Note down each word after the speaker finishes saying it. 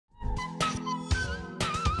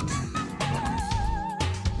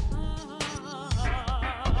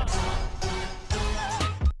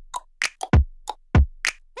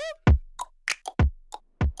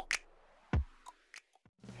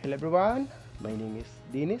Hello everyone, my name is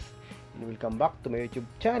Dennis and welcome back to my YouTube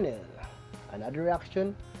channel. Another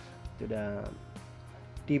reaction to the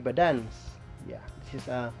Diva dance. Yeah, this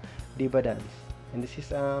is a Diva dance and this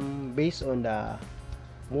is based on the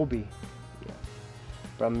movie. Yeah,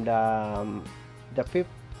 from the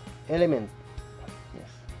Fifth Element.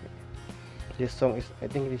 Yes, this song is,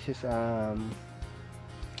 I think this is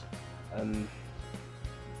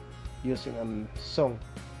using song,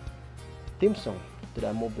 theme song to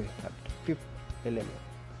the movie of the Fifth Element.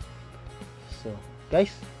 So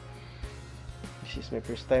guys, this is my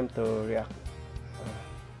first time to react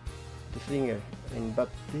to singer, but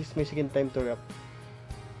this is my second time to react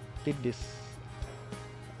to this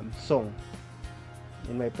song.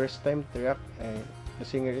 In my first time to react, the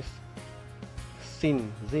singer is Xin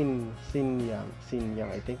Yang,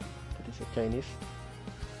 I think that is a Chinese.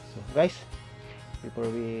 So guys, before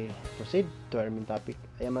we proceed to our main topic,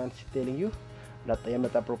 I am telling you that I am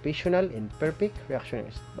not a professional and perfect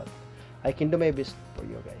reactionist, but I can do my best for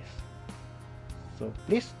you guys. So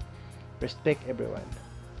please respect everyone,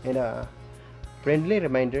 and a friendly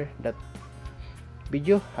reminder that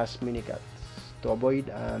video has many cuts to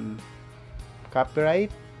avoid copyright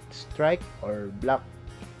strike or block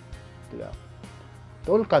to the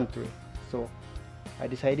whole country. So I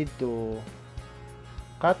decided to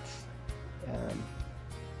cut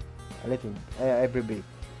a little every bit.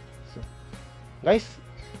 So guys,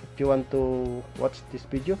 if you want to watch this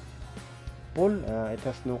video full, it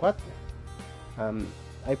has no cut.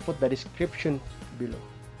 I put the description below,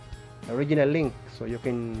 the original link, so you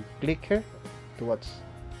can click here to watch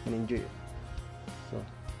and enjoy it. So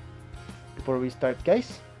before we start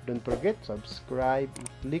guys, don't forget subscribe and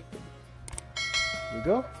click. Here we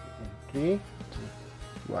go in 3,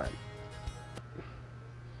 2, 1.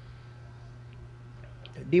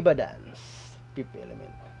 The Diva dance, Fifth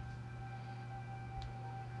Element.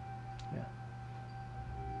 Yeah,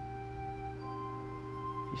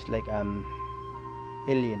 he's like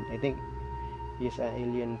alien. I think he's an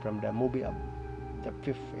alien from the movie of the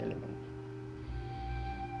Fifth Element,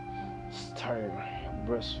 starring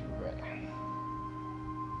Bruce Ray.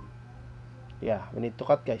 Yeah, we need to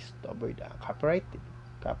cut guys to avoid copyright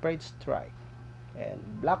strike and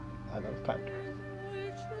block other countries.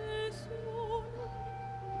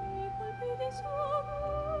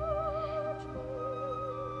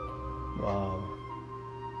 Wow.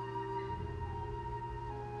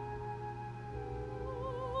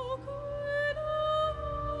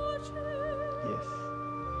 Yes,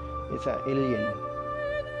 it's an alien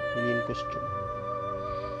costume.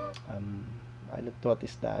 I don't know what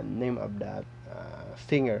is the name of that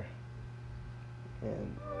singer,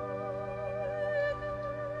 and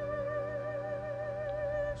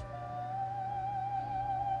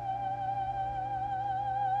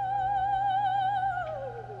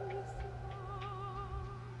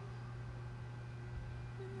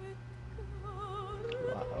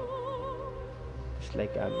it's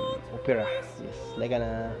like an opera. Yes, like an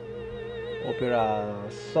opera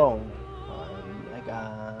song, like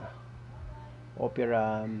a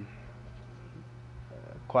opera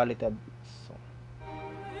quality of song.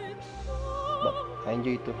 Yes, but I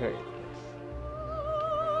enjoy to hear it.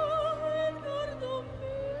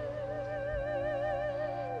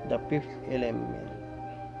 Yes. The Fifth Element.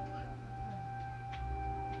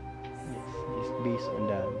 Yes, it's based on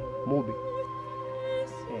the movie.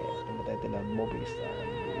 And the title of the movie is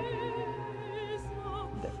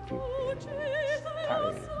The Fifth Element,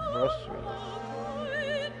 starring Bruce Willis.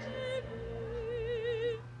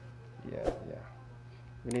 Yeah.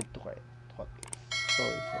 We need to cut this.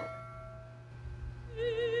 Sorry.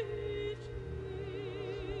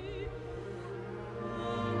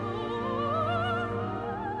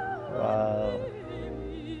 Wow.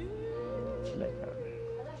 It's like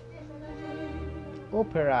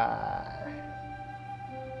opera.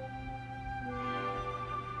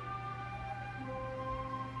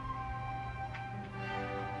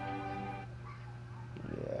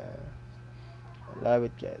 I love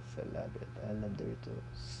it guys, I love it. I love the way to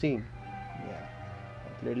sing. Yeah,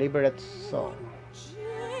 deliver that song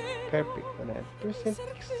perfect, 100%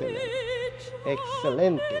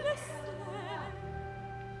 excellent.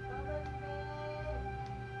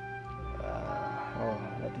 Oh,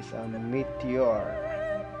 that is a meteor.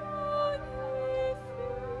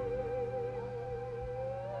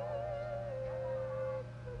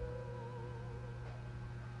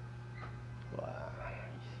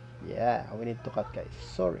 Yeah, we need to cut guys.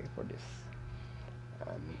 Sorry for this.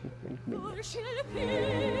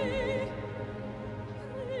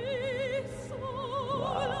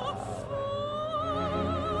 Wow.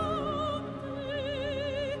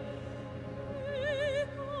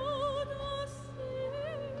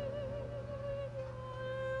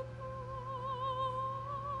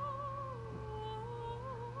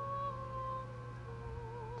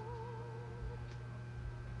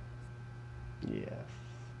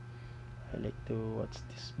 like to watch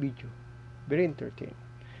this video. Very entertaining,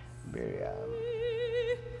 very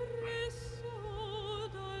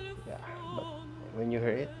yeah, but when you hear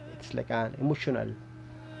it, it's like an emotional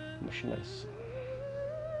song.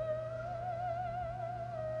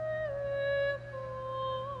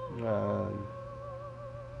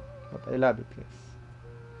 But I love it, guys.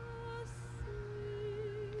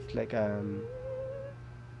 It's like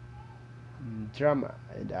drama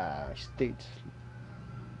and stage,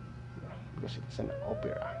 yeah, because it's an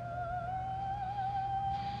opera.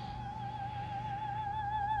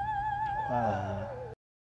 Wow.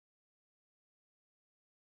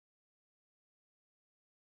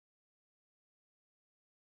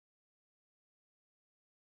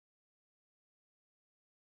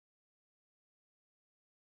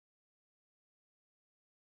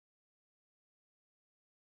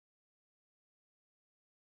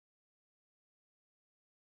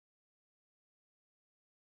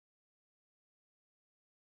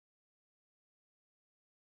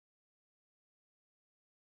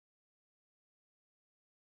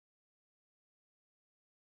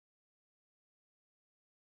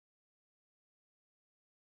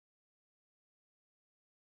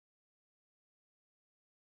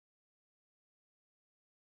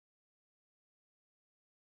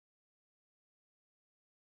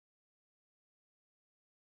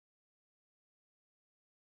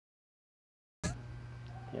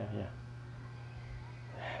 Yeah.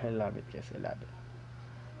 I love it, guys. I love it.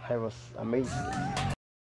 I was amazed.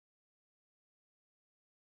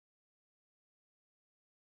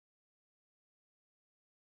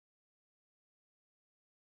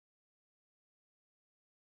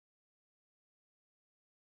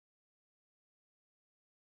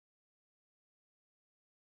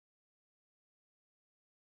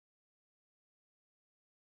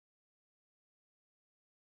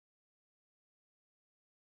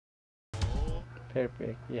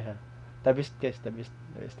 Perfect. Yeah. The best, guys. The best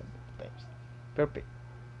of times. Perfect.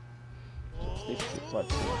 So this is what.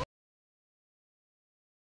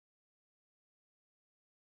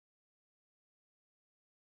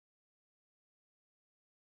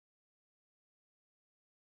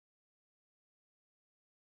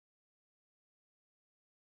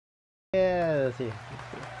 Yes. Yeah.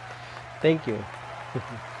 Thank you.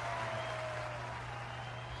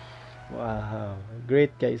 Wow.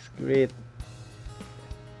 Great, guys. Great.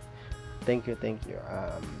 Thank you. Thank you.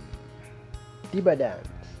 Diva dance.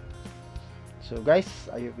 So, guys,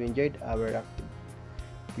 I hope you enjoyed our active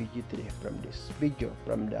video today from this video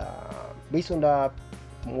from the based on the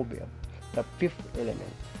movie the fifth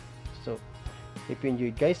element. So if you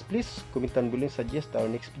enjoyed, guys, please comment down below and suggest our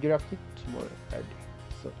next video reacted tomorrow Friday.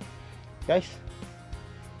 So guys,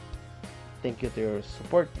 thank you to your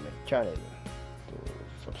support my channel, to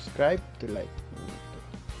subscribe, to like, to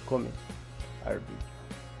comment our video.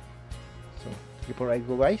 So before I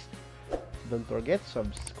go, guys, don't forget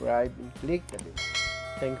subscribe and click the bell.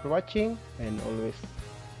 Thank you for watching and always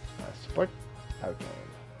support our channel.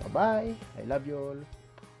 Bye bye. I love you all.